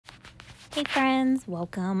Hey friends,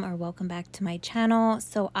 welcome back to my channel.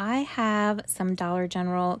 So I have some Dollar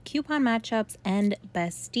General coupon matchups and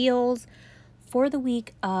best deals for the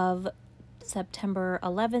week of September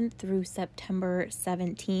 11th through September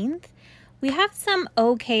 17th. We have some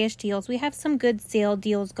okay-ish deals. We have some good sale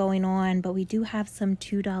deals going on, but we do have some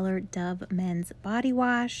 $2 Dove men's body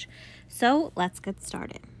wash. So let's get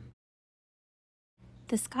started.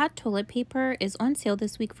 The Scott toilet paper is on sale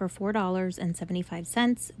this week for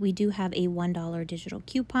 $4.75. We do have a $1 digital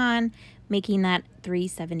coupon, making that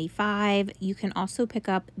 $3.75. You can also pick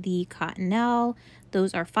up the Cottonelle.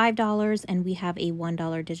 Those are $5, and we have a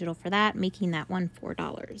 $1 digital for that, making that one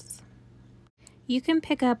 $4. You can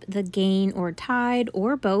pick up the Gain or Tide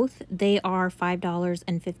or both. They are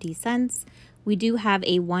 $5.50. We do have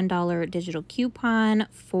a $1 digital coupon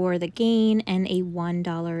for the Gain and a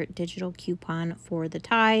 $1 digital coupon for the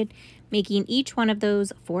Tide, making each one of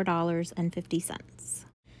those $4.50.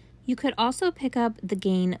 You could also pick up the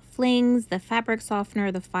Gain Flings, the fabric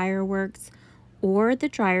softener, the fireworks, or the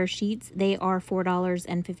dryer sheets. They are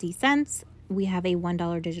 $4.50. We have a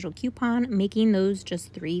 $1 digital coupon, making those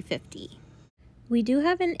just $3.50. We do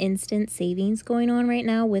have an instant savings going on right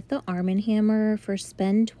now with the Arm & Hammer. For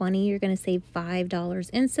spend 20, you're going to save $5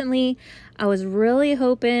 instantly. I was really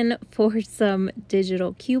hoping for some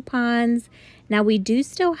digital coupons. Now we do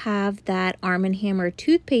still have that Arm & Hammer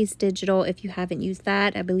toothpaste digital if you haven't used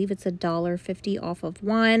that. I believe it's $1.50 off of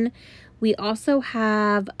one. We also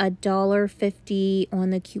have $1.50 on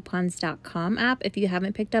the coupons.com app if you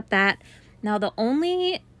haven't picked up that. Now the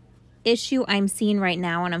only issue I'm seeing right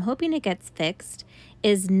now, and I'm hoping it gets fixed,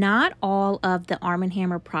 is not all of the Arm &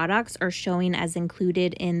 Hammer products are showing as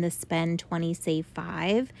included in the spend 20 save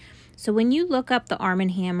 5. So when you look up the Arm &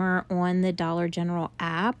 Hammer on the Dollar General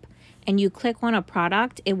app and you click on a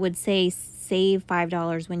product, it would say save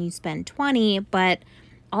 $5 when you spend 20, but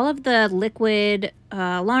all of the liquid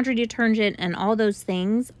laundry detergent and all those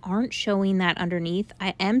things aren't showing that underneath.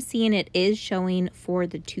 I am seeing it is showing for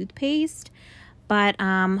the toothpaste. But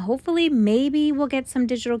hopefully maybe we'll get some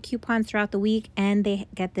digital coupons throughout the week and they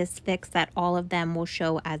get this fixed that all of them will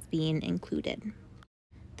show as being included.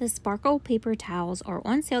 The Sparkle paper towels are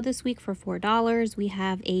on sale this week for $4. We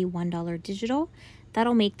have a $1 digital.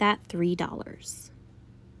 That'll make that $3.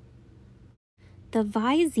 The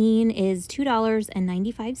Visine is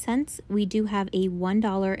 $2.95. We do have a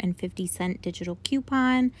 $1.50 digital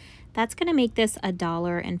coupon. That's going to make this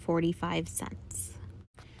 $1.45.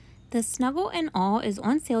 The Snuggle and All is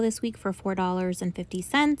on sale this week for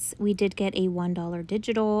 $4.50. We did get a $1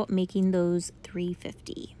 digital, making those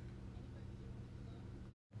 $3.50.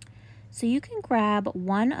 So you can grab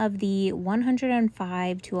one of the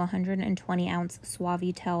 105 to 120 ounce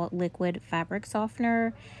Suavitel liquid fabric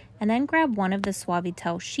softener, and then grab one of the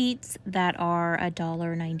Suavitel sheets that are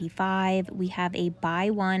 $1.95. We have a buy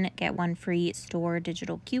one, get one free store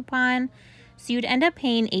digital coupon. So you'd end up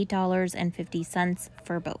paying $8.50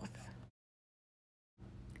 for both.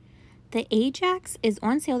 The Ajax is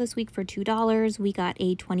on sale this week for $2. We got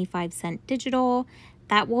a 25-cent digital.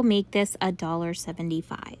 That will make this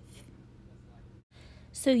 $1.75.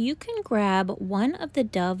 So you can grab one of the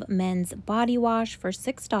Dove men's body wash for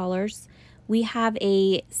 $6. We have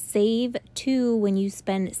a save 2 when you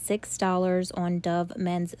spend $6 on Dove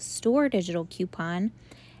men's store digital coupon.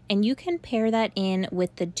 And you can pair that in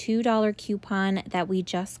with the $2 coupon that we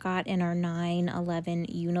just got in our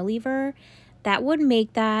 9/11 Unilever. That would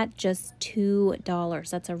make that just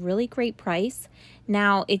 $2. That's a really great price.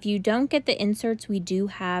 Now, if you don't get the inserts, we do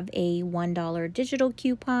have a $1 digital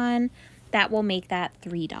coupon. That will make that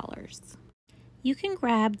 $3. You can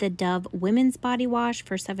grab the Dove women's body wash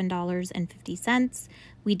for $7.50.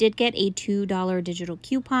 We did get a $2 digital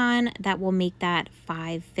coupon. That will make that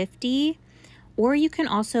 $5.50. Or you can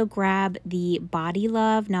also grab the Body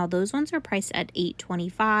Love. Now those ones are priced at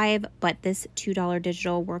 $8.25, but this $2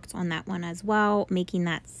 digital works on that one as well, making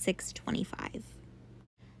that $6.25.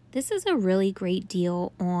 This is a really great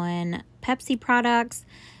deal on Pepsi products.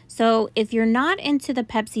 So if you're not into the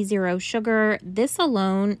Pepsi Zero Sugar, this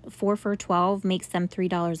alone, 4 for $12, makes them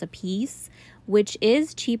 $3 a piece, which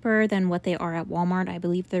is cheaper than what they are at Walmart. I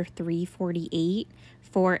believe they're $3.48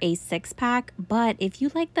 for a 6-pack. But if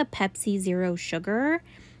you like the Pepsi Zero Sugar,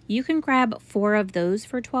 you can grab 4 of those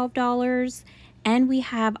for $12. And we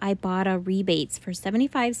have Ibotta rebates for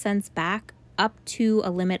 75 cents back up to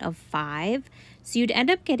a limit of 5. So you'd end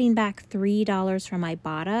up getting back $3 from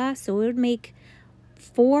Ibotta. So it would make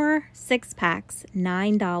 4 6-packs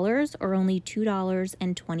 $9 or only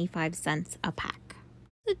 $2.25 a pack.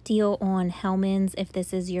 The deal on Hellmann's if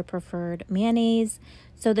this is your preferred mayonnaise.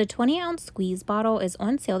 So the 20-ounce squeeze bottle is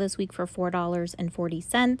on sale this week for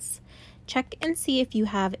 $4.40. Check and see if you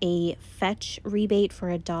have a fetch rebate for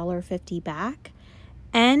 $1.50 back.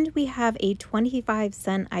 And we have a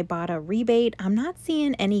 25-cent Ibotta rebate. I'm not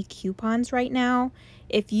seeing any coupons right now.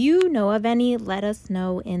 If you know of any, let us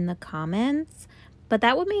know in the comments. But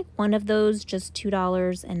that would make one of those just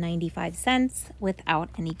 $2.95 without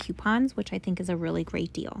any coupons, which I think is a really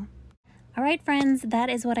great deal. All right, friends, that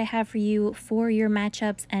is what I have for you for your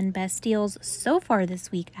matchups and best deals so far this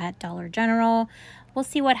week at Dollar General. We'll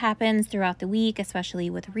see what happens throughout the week, especially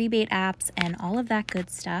with rebate apps and all of that good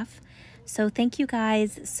stuff. So thank you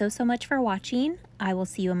guys so much for watching. I will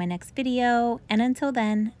see you in my next video. And until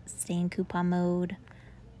then, stay in coupon mode.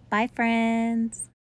 Bye, friends.